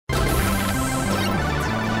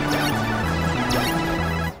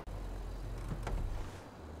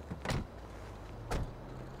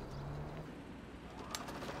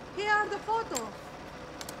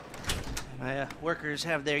My workers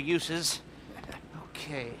have their uses.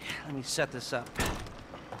 Okay, let me set this up.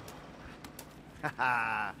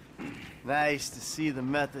 Haha. Nice to see the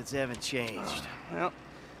methods haven't changed. Well,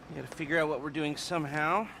 we gotta figure out what we're doing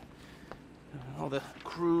somehow. All the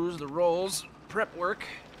crews, the rolls, prep work.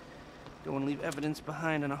 Don't want to leave evidence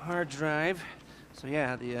behind on a hard drive. So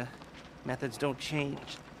yeah, the methods don't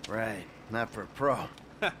change. Right, not for a pro.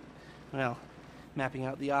 Well, mapping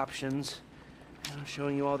out the options,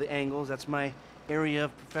 showing you all the angles, that's my area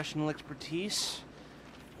of professional expertise.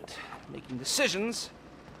 But making decisions,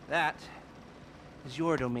 that is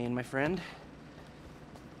your domain, my friend.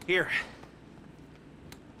 Here.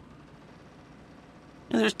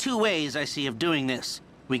 Now, there's two ways I see of doing this.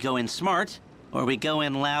 We go in smart, or we go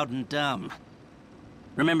in loud and dumb.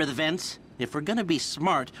 Remember the vents? If we're gonna be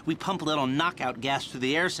smart, we pump a little knockout gas through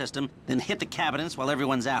the air system, then hit the cabinets while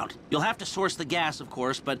everyone's out. You'll have to source the gas, of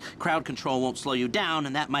course, but crowd control won't slow you down,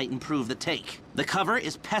 and that might improve the take. The cover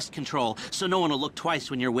is pest control, so no one will look twice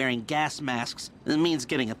when you're wearing gas masks. It means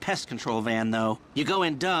getting a pest control van, though. You go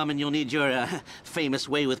in dumb, and you'll need your, famous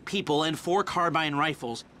way with people and 4 carbine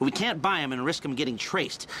rifles. We can't buy them and risk them getting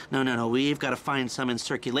traced. No, we've got to find some in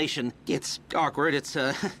circulation. It's awkward, it's,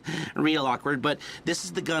 real awkward, but this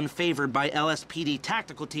is the gun favored by LSPD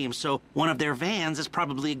tactical teams, so one of their vans is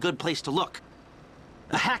probably a good place to look.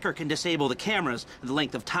 A hacker can disable the cameras. The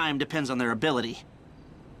length of time depends on their ability.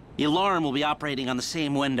 The alarm will be operating on the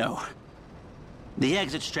same window. The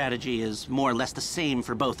exit strategy is more or less the same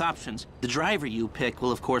for both options. The driver you pick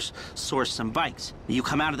will, of course, source some bikes. You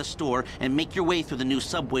come out of the store and make your way through the new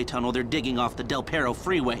subway tunnel they're digging off the Del Perro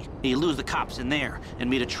freeway. You lose the cops in there and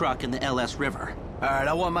meet a truck in the LS River. All right,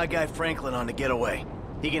 I want my guy Franklin on the getaway.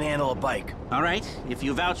 He can handle a bike. All right, if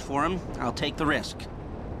you vouch for him, I'll take the risk.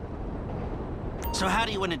 So how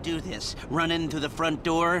do you want to do this? Run in through the front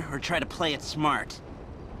door or try to play it smart?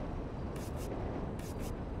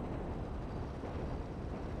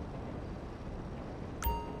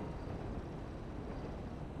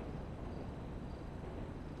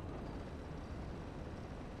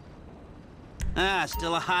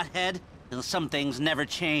 Still a hothead? Well, some things never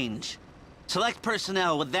change. Select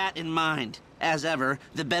personnel with that in mind. As ever,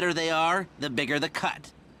 the better they are, the bigger the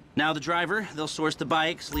cut. Now the driver, they'll source the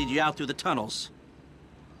bikes, lead you out through the tunnels.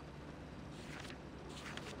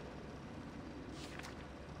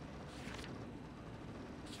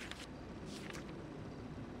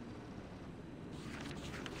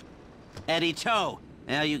 Eddie Toe.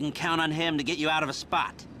 Now you can count on him to get you out of a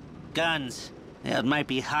spot. Guns. Yeah, it might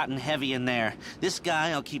be hot and heavy in there. This guy,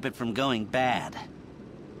 I'll keep it from going bad.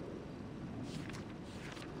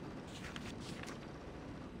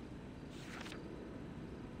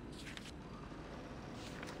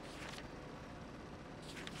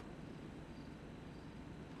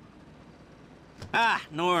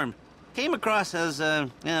 Norm. Came across as a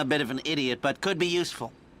bit of an idiot, but could be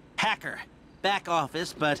useful. Hacker. Back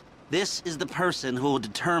office, but this is the person who will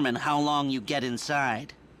determine how long you get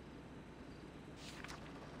inside.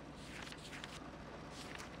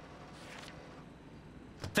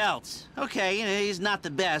 Feltz. Okay, he's not the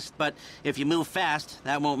best, but if you move fast,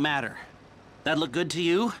 that won't matter. That look good to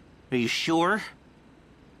you? Are you sure?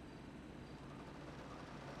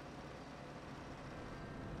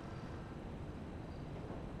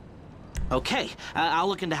 Okay, I'll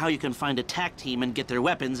look into how you can find a TAC team and get their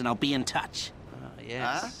weapons, and I'll be in touch. Oh,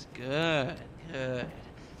 yes. Huh? Good.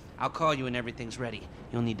 I'll call you when everything's ready.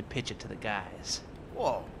 You'll need to pitch it to the guys.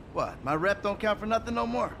 Whoa, what? My rep don't count for nothing no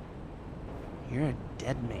more? You're a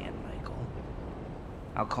dead man, Michael.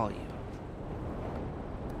 I'll call you.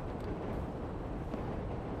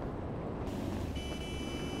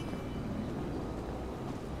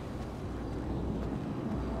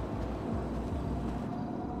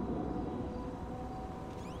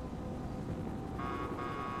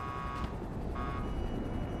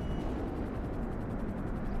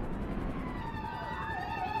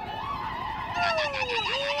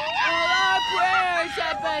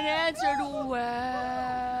 Have been answered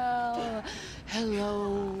well.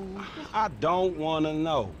 Hello. I don't want to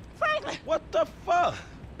know. Franklin! What the fuck?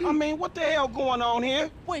 I mean, what the hell going on here?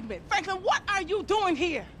 Wait a minute. Franklin, what are you doing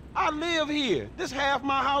here? I live here. This half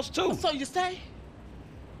my house, too. So you say?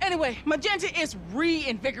 Anyway, Magenta is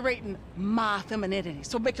reinvigorating my femininity.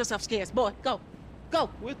 So make yourself scarce. Boy, go. Go.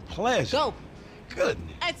 With pleasure. Go.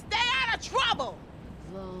 Goodness. And stay out of trouble.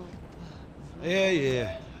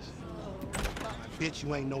 Yeah. Bitch,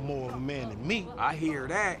 you ain't no more of a man than me. I hear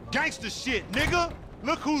that. Gangsta shit, nigga.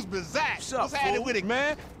 Look who's bizarre. What's at it with it,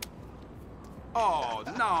 man? Oh,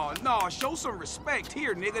 no. Show some respect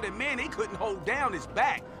here, nigga. The man, they couldn't hold down his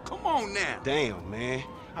back. Come on now. Damn, man.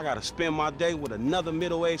 I gotta spend my day with another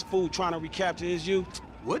middle-aged fool trying to recapture his youth.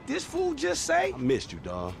 What this fool just say? I missed you,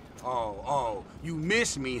 dawg. Oh, you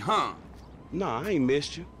miss me, huh? Nah, I ain't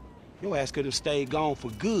missed you. Your ass could have stayed gone for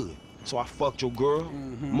good. So I fucked your girl,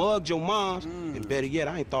 mugged your moms, and better yet,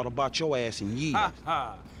 I ain't thought about your ass in years. Ha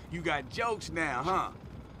ha. You got jokes now, huh?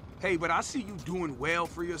 Hey, but I see you doing well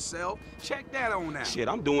for yourself. Check that on out. Shit,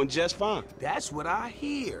 I'm doing just fine. That's what I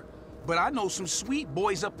hear. But I know some sweet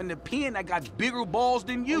boys up in the pen that got bigger balls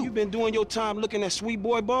than you. Oh, you been doing your time looking at sweet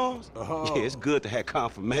boy balls? Oh. Yeah, it's good to have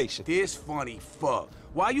confirmation. This funny fuck.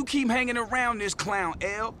 Why you keep hanging around this clown,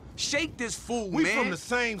 L? Shake this fool, We man. from the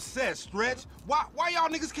same set, Stretch. Why y'all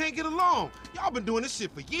niggas can't get along? Y'all been doing this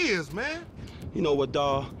shit for years, man. You know what,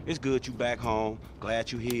 dawg? It's good you back home.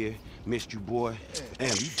 Glad you here. Missed you, boy. Damn,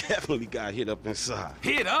 you definitely got hit up inside.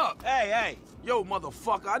 Hit up? Hey! Yo,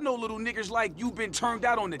 motherfucker, I know little niggas like you been turned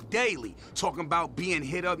out on the daily. Talking about being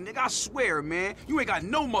hit up, nigga, I swear, man. You ain't got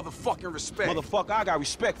no motherfucking respect. Motherfucker, I got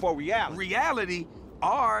respect for reality. Reality?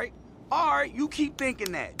 All right, you keep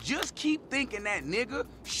thinking that. Just keep thinking that, nigga.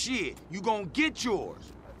 Shit, you gonna get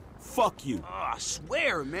yours. Fuck you. I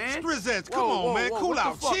swear, man. Strizzets, come on, man. Cool what the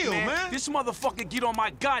out, fuck, chill, man. This motherfucker get on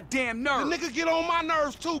my goddamn The nerves. nigga get on my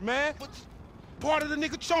nerves too, man. But part of the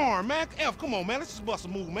nigga charm, man. F, come on, man. Let's just bust a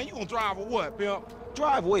move, man. You gonna drive or what, pimp?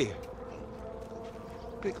 Drive where?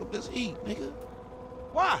 Pick up this heat, nigga.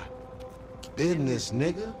 Why? Business,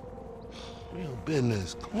 nigga. Real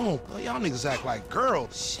business. Come on, y'all niggas act like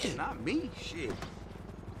girls. Shit. Not me, shit.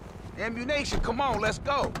 Ammunition, come on, let's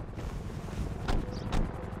go.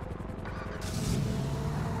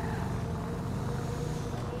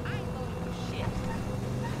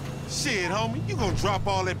 Shit, homie. You gonna drop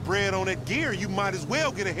all that bread on that gear, you might as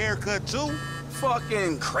well get a haircut too.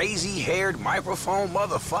 Fucking crazy-haired microphone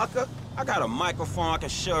motherfucker. I got a microphone I can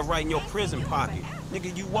shove right in your prison pocket.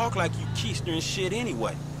 Nigga, you walk like you keister and shit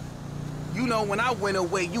anyway. You know, when I went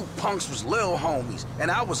away, you punks was little homies, and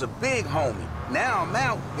I was a big homie. Now I'm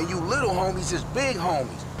out, and you little homies is big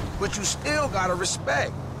homies. But you still gotta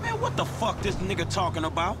respect. Man, what the fuck this nigga talking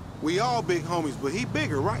about? We all big homies, but he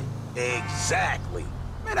bigger, right? Exactly.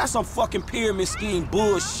 Man, that's some fucking pyramid scheme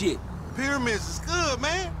bullshit. Pyramids is good,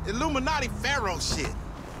 man. Illuminati pharaoh shit.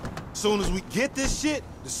 Soon as we get this shit,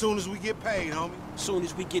 the soon as we get paid, homie. Soon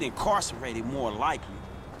as we get incarcerated, more likely.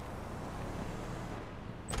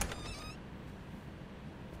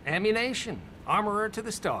 Ammunition. Armorer to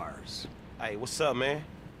the stars. Hey, what's up, man?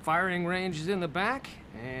 Firing range is in the back,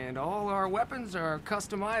 and all our weapons are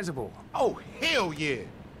customizable. Oh, hell yeah.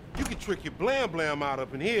 You can trick your blam out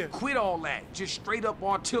up in here. Quit all that. Just straight up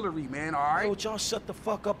artillery, man, all right? Yo, y'all shut the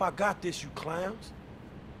fuck up. I got this, you clowns.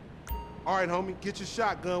 All right, homie, get your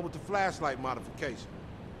shotgun with the flashlight modification.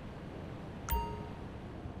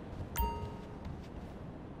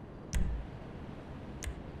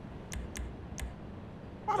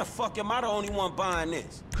 Why the fuck am I the only one buying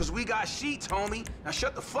this? Cause we got sheets, homie. Now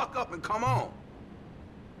shut the fuck up and come on.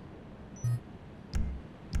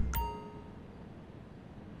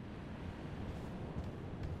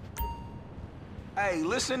 Hey,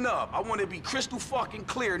 listen up. I want to be crystal fucking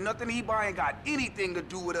clear. Nothing he buying got anything to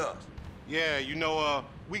do with us. Yeah, you know,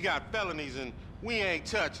 we got felonies and we ain't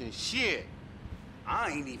touching shit.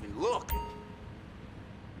 I ain't even looking.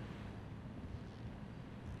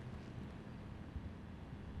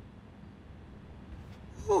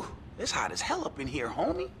 Whew, it's hot as hell up in here,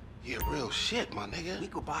 homie. Yeah, real shit, my nigga. We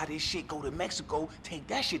could buy this shit, go to Mexico, take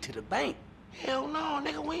that shit to the bank. Hell no,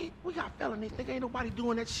 nigga. We got felonies, nigga. Ain't nobody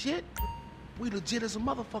doing that shit. We legit as a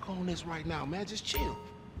motherfucker on this right now, man. Just chill.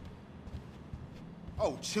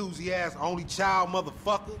 Oh, choosy ass only child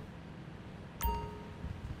motherfucker.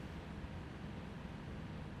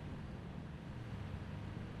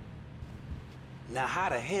 Now, how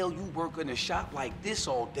the hell you work in a shop like this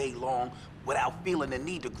all day long without feeling the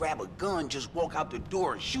need to grab a gun, just walk out the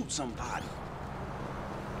door and shoot somebody?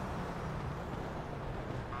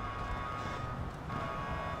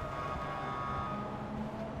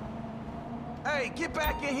 Hey, get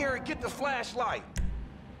back in here and get the flashlight.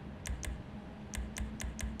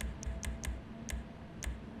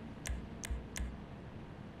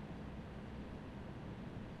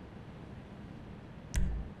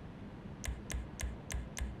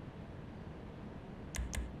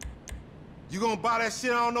 You gonna buy that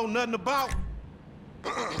shit I don't know nothing about?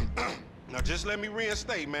 Now just let me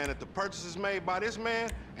reinstate, man, that the purchases made by this man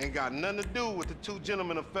ain't got nothing to do with the two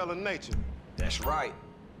gentlemen of felon nature. That's right.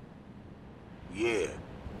 Yeah.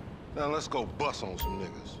 Now let's go bust on some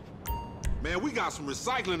niggas. Man, we got some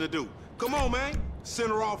recycling to do. Come on, man. Send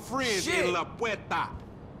her off friends Shit. in La Puerta.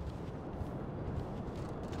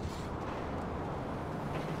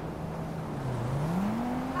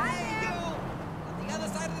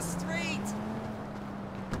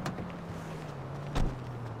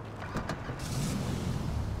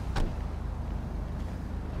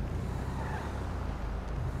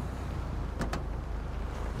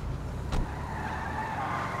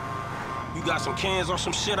 You got some cans or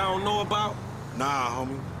some shit I don't know about? Nah,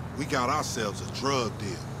 homie. We got ourselves a drug deal.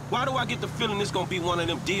 Why do I get the feeling this gonna be one of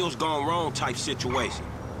them deals gone wrong type situation?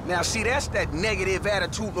 Now, see, that's that negative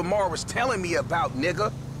attitude Lamar was telling me about,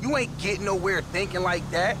 nigga. You ain't getting nowhere thinking like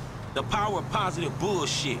that. The power of positive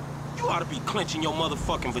bullshit. You ought to be clenching your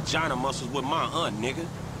motherfucking vagina muscles with my aunt, nigga.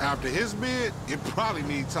 After his bid, it probably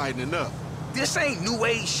needs tightening up. This ain't new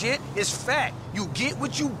age shit. It's fact. You get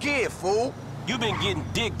what you give, fool. You been getting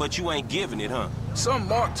dick, but you ain't giving it, huh? Some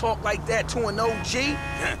Mark talk like that to an OG?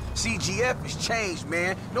 CGF has changed,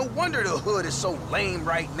 man. No wonder the hood is so lame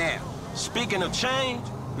right now. Speaking of change,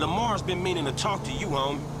 Lamar's been meaning to talk to you,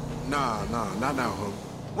 homie. Nah, not now, homie.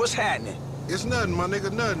 What's happening? It's nothing, my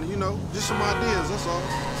nigga, nothing, you know. Just some ideas, that's all.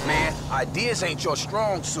 Man, ideas ain't your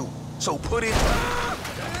strong suit. So put it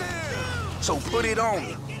on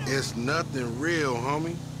me. It's nothing real,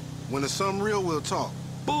 homie. When it's something real, we'll talk.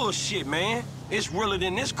 Bullshit, man. It's realer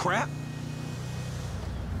than this crap.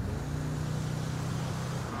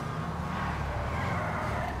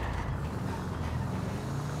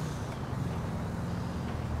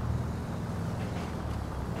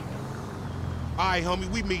 All right, homie,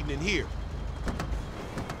 we meeting in here.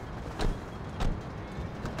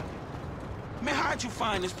 Man, how'd you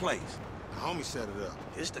find this place? The homie set it up.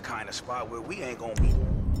 It's the kind of spot where we ain't gonna be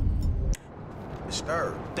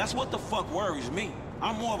disturbed. That's what the fuck worries me.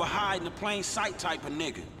 I'm more of a hide in the plain sight type of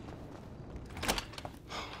nigga.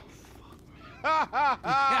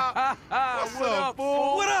 What's up,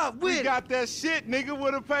 fool? What up with We it? got that shit, nigga,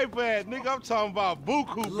 with a paper at. Nigga, I'm talking about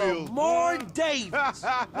buku bills. Lamar Davis.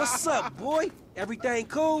 What's up, boy? Everything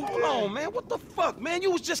cool? Hold on, man. What the fuck, man?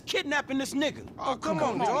 You was just kidnapping this nigga. Oh, come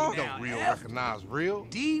on, dog. dog. You know real recognize real.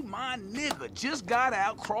 D, my nigga, just got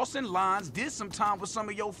out crossing lines, did some time with some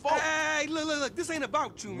of your folks. Hey, look. This ain't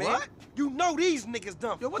about you, man. What? You know these niggas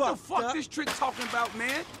done Yo, what the fucked fuck up. this trick talking about,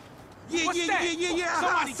 man? Yeah. What's that?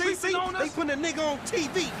 Somebody See, creeping on They us? put a nigga on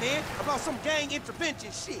TV, man, about some gang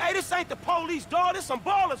intervention shit. Hey, this ain't the police, dog. This some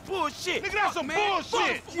ballers bullshit. Nigga, that's some man.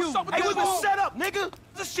 bullshit. Fuck you. What's up with Hey, we this was bull- set up, nigga.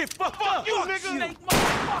 This shit fucked up. you, nigga. Snake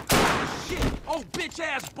motherfucker. Shit. Oh,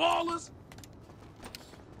 bitch-ass ballers.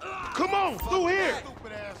 Come on, through here.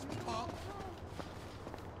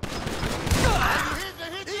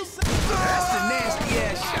 That's a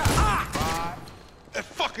nasty-ass shot. That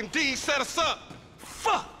fucking D set us up.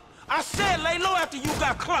 Fuck. I said lay low after you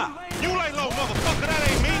got clocked. You lay low, motherfucker. That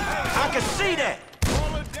ain't me. I can see that.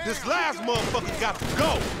 This last motherfucker got to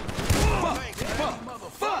go.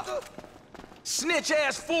 Fuck.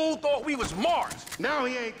 Snitch-ass fool thought we was marked. Now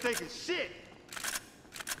he ain't taking shit.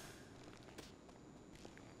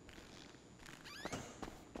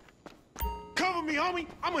 Cover me, homie.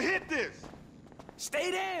 I'ma hit this.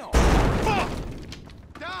 Stay down. Fuck.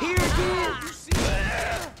 Here again. You see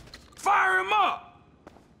that? Fire him up.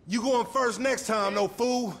 You going first next time, no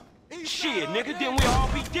fool. Shit, nigga, then we all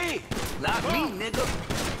be dead. Not me, nigga.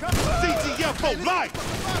 CTF for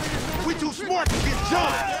life. We too smart to get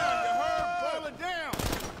jumped.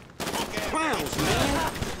 Clowns,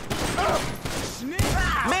 man.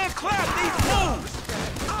 Man, clap these fools.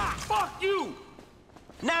 Fuck you.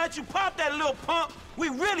 Now that you popped that little pump, we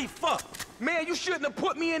really fucked. Man, you shouldn't have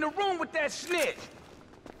put me in the room with that snitch.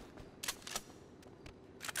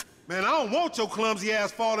 Man, I don't want your clumsy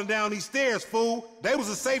ass falling down these stairs, fool. They was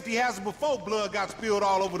a safety hazard before blood got spilled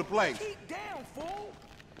all over the place. Keep down, fool.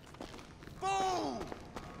 Boom.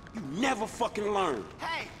 You never fucking learn.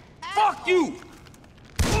 Hey. Fuck you.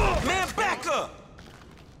 Man, back up.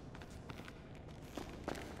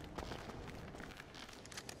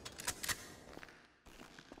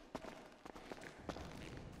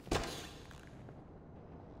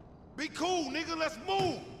 Be cool, nigga. Let's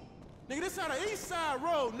move. Nigga, this on the east side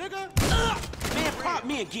road, nigga. Man, pop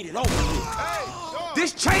me and get it over with.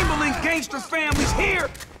 This Chamberlain gangster family's here.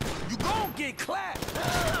 You gon' get clapped.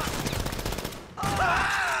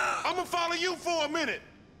 I'ma follow you for a minute.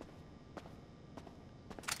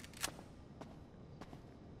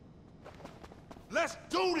 Let's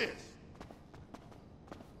do this.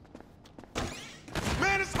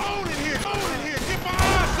 Man, it's on in here. On in here. Get my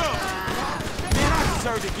eyes up. Man, I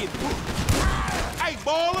deserve to get booked. Hey,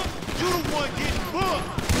 baller, you the one getting booked.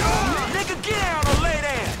 Nigga, get down or lay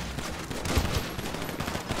down.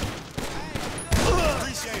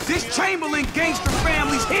 This Chamberlain gangster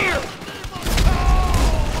family's here.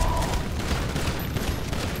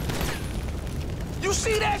 You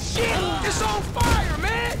see that shit? It's on fire,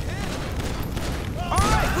 man. All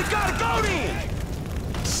right, we gotta go then.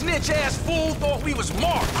 Snitch-ass fool thought we was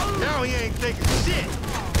marked. Now he ain't taking shit.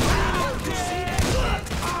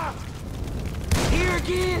 Here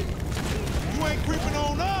again? You ain't creeping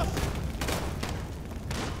on us.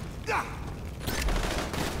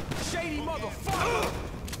 shady motherfucker!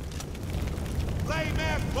 Lame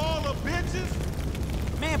ass ball of bitches!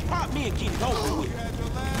 Man, pop me and get it over with. You had your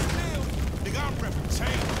last meal. Nigga, I'm reppin'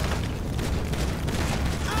 change.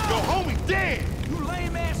 Your homie dead! You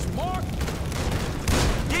lame ass Mark!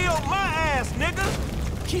 Deal my ass, nigga!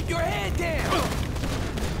 Keep your head down!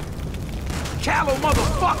 Callow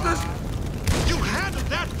motherfuckers! You handled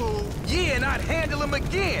that fool! Yeah, and I'd handle him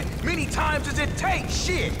again, many times as it takes,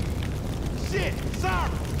 shit! Shit,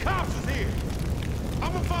 sorry, cops is here.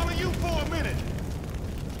 I'ma follow you for a minute.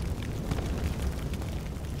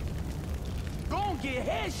 Go and get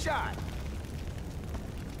headshot!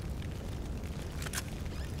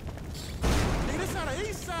 Nigga, this on the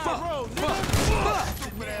east side road, Fuck!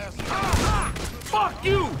 Stupid ass. Fuck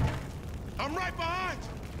you! I'm right behind you.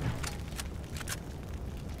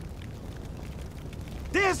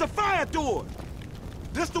 There's the fire door!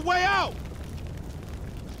 This the way out.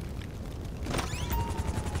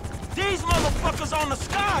 These motherfuckers on the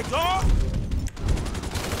sky, dawg!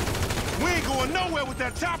 We ain't going nowhere with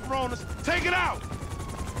that chopper on us. Take it out.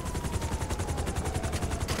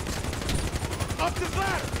 Up this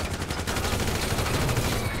ladder.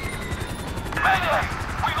 Mayday!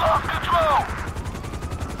 We lost control!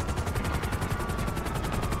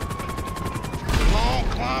 Long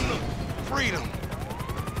climb to freedom.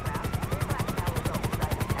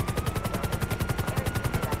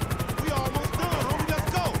 We almost done, homie. Let's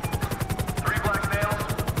go. 3 black males.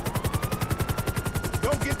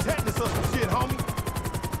 Don't get tetanus or some shit, homie.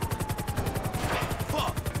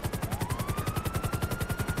 Fuck.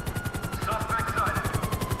 Suspect sighted.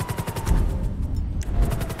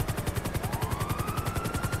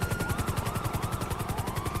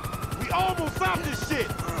 We almost stopped this shit.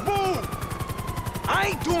 Move. I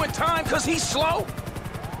ain't doing time cause he's slow!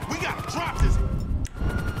 We gotta drop this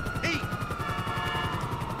heat.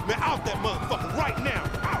 Man, out that motherfucker right now.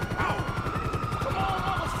 Out, out. Come on,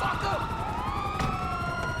 motherfucker!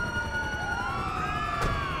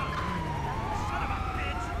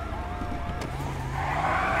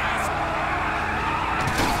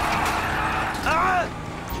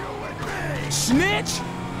 Snitch!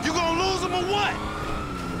 You gonna lose him or what?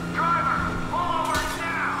 Driver, pull over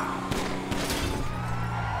now!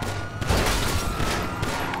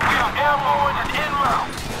 We are airborne and en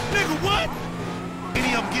route. Nigga, what?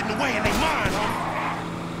 Any of them getting away in their mind, homie.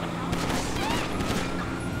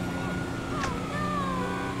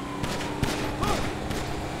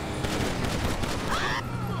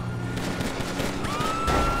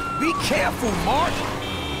 Be careful, Mark!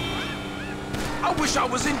 I wish I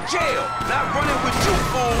was in jail, not running with you,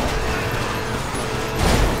 fool!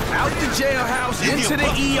 Out the jailhouse, Give me into a the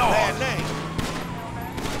busted ER! bad name.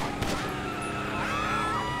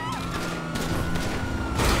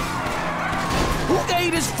 Who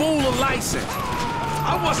gave this fool a license?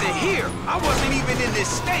 I wasn't here. I wasn't even in this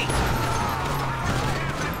state.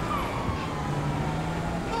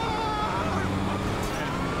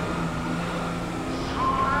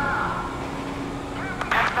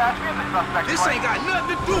 Dispatch, we have the suspect. This ain't got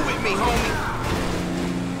nothing to do with me, homie.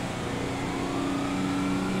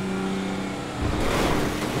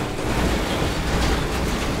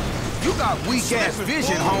 You got weak-ass Slipping,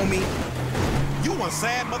 vision, fool. homie. You one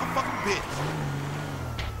sad motherfucking bitch.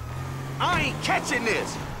 I ain't catching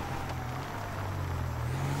this.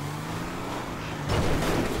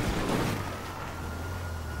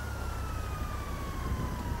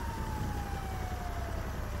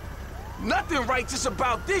 Nothing righteous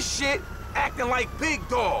about this shit, acting like big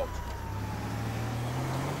dogs.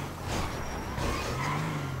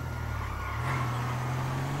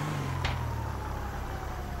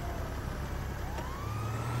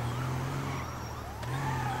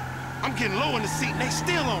 I'm getting low in the seat and they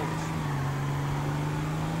still on us.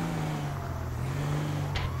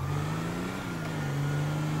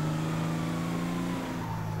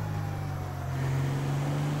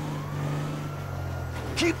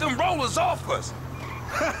 Keep them rollers off us.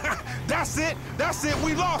 That's it. That's it.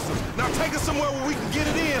 We lost them. Now take us somewhere where we can get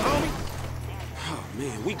it in, homie. Oh,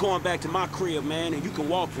 man, we going back to my crib, man, and you can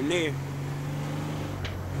walk from there.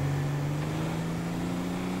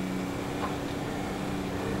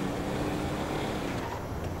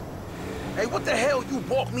 Hey, what the hell you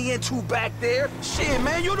walked me into back there? Shit,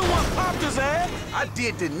 man, you the one popped his ass. I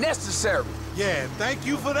did the necessary. Yeah, thank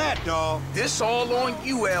you for that, dawg. This all on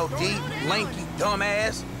you, LD, lanky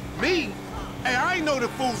dumbass. Me? Hey, I ain't know the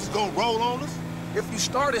fools was gonna roll on us. If you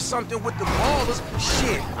started something with the ballers,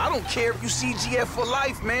 shit, I don't care if you CGF for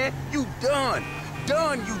life, man. You done.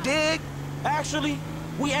 Done, you dig? Actually,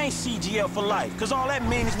 we ain't CGL for life, cause all that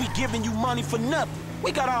means is we giving you money for nothing.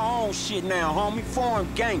 We got our own shit now, homie,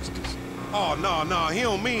 foreign gangsters. Oh, no, he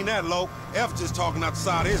don't mean that, Lo. F just talking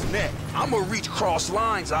outside his neck. I'ma reach cross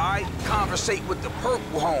lines, all right? Conversate with the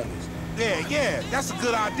purple homies. Yeah, that's a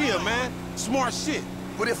good idea, man. Smart shit.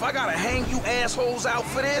 But if I gotta hang you assholes out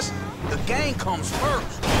for this, the gang comes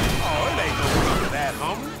first. Oh, it ain't no run of that,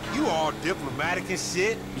 homie. You all diplomatic and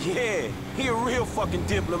shit. Yeah, he a real fucking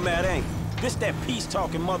diplomat, ain't he? This that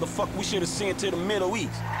peace-talking motherfucker we should have sent to the Middle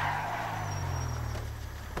East.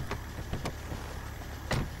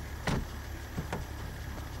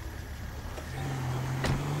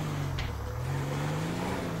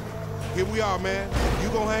 Here we are, man. You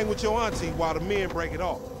gonna hang with your auntie while the men break it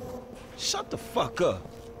off. Shut the fuck up.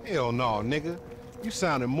 Hell no, nigga. You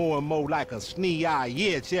sounding more and more like a snee-eye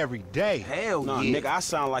itch every day. Hell Nah, yeah. nigga, I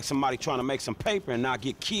sound like somebody trying to make some paper and not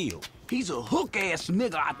get killed. He's a hook-ass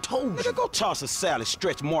nigga, I told you. Nigga, go toss a salad,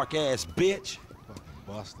 stretch mark ass bitch. Fucking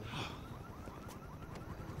buster.